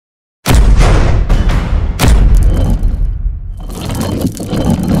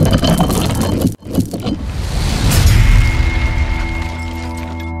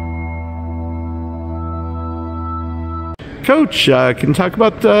Coach, can you talk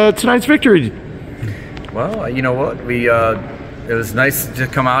about tonight's victory? Well, you know what? It was nice to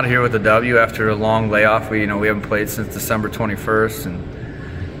come out here with a W after a long layoff. We haven't played since December 21st,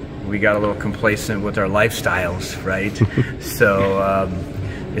 and we got a little complacent with our lifestyles, right? So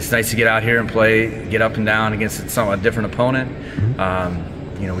it's nice to get out here and play, get up and down against a different opponent.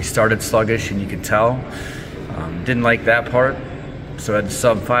 We started sluggish, and you could tell. Didn't like that part, so I had to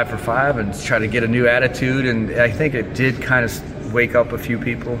sub 5 for 5 and try to get a new attitude, and I think it did kind of wake up a few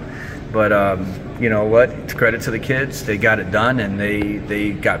people. But you know what? It's credit to the kids. They got it done, and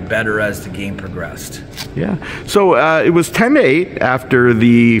they got better as the game progressed. Yeah. So it was 10-8 after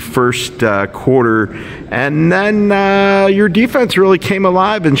the first quarter, and then your defense really came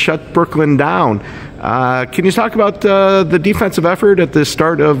alive and shut Brooklyn down. Can you talk about the defensive effort at the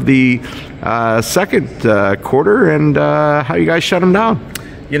start of the second quarter and how you guys shut them down?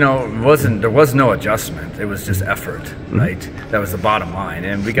 There was no adjustment. It was just effort, right? That was the bottom line.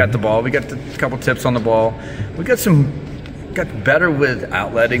 And we got the ball. We got a couple tips on the ball. We got better with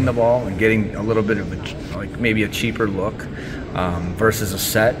outletting the ball and getting a little bit of maybe a cheaper look versus a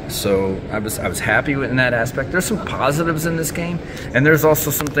set. So I was happy in that aspect. There's some positives in this game, and there's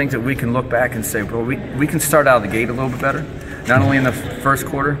also some things that we can look back and say, well, we can start out of the gate a little bit better, not only in the first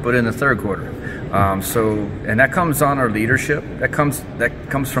quarter but in the third quarter. And that comes on our leadership. That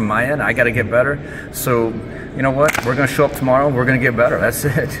comes from my end. I got to get better. So, you know what? We're going to show up tomorrow. We're going to get better. That's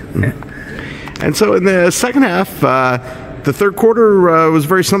it. And so in the second half, the third quarter was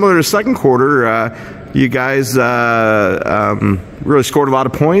very similar to the second quarter. You guys really scored a lot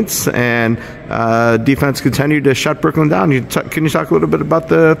of points, and defense continued to shut Brooklyn down. Can you talk a little bit about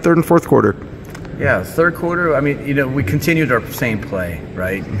the third and fourth quarter? Yeah, third quarter, we continued our same play,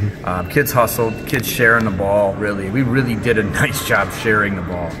 right? Kids hustled, kids sharing the ball, really. We really did a nice job sharing the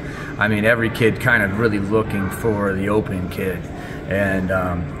ball. Every kid kind of really looking for the open kid. And,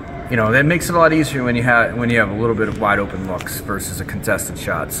 that makes it a lot easier when you have a little bit of wide open looks versus a contested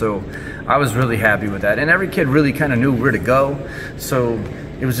shot. So I was really happy with that. And every kid really kind of knew where to go. So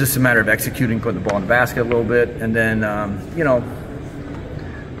it was just a matter of executing, putting the ball in the basket a little bit. And then,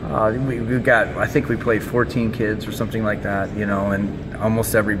 I think we played 14 kids or something like that, and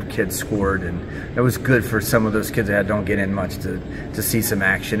almost every kid scored, and it was good for some of those kids that don't get in much to see some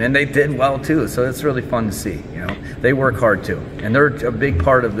action, and they did well too. So it's really fun to see. They work hard too, and they're a big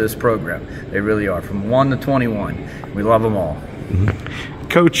part of this program. They really are. From 1 to 21, we love them all.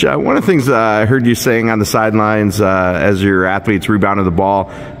 Coach, one of the things I heard you saying on the sidelines as your athletes rebounded the ball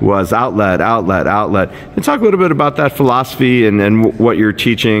was outlet, outlet, outlet. Can you talk a little bit about that philosophy and what you're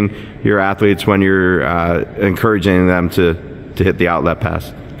teaching your athletes when you're encouraging them to hit the outlet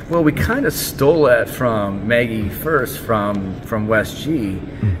pass? Well, we kind of stole that from Maggie first from West G.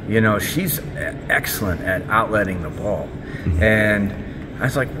 She's excellent at outletting the ball. And I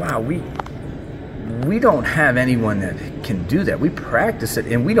was like, wow, we don't have anyone that can do that. We practice it,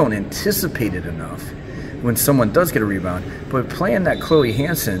 and we don't anticipate it enough when someone does get a rebound. But playing that Chloe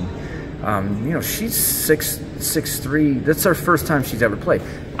Hansen, she's 6'3". That's our first time she's ever played.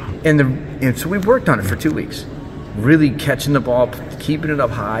 And so we worked on it for 2 weeks. Really catching the ball, keeping it up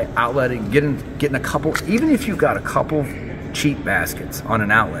high, outletting, getting a couple, even if you got a couple cheap baskets on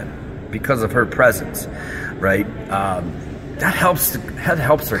an outlet because of her presence, right? That helps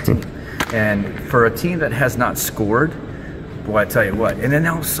our team. And for a team that has not scored, boy, I tell you what. And then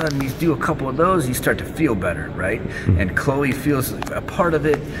all of a sudden, you do a couple of those, you start to feel better, right? And Chloe feels a part of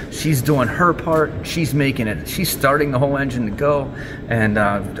it. She's doing her part. She's making it. She's starting the whole engine to go. And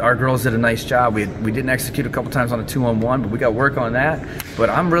our girls did a nice job. We didn't execute a couple times on a 2-on-1, but we got work on that. But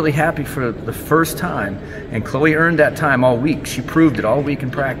I'm really happy for the first time. And Chloe earned that time all week. She proved it all week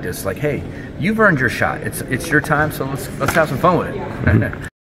in practice. Like, hey, you've earned your shot. It's your time, so let's have some fun with it.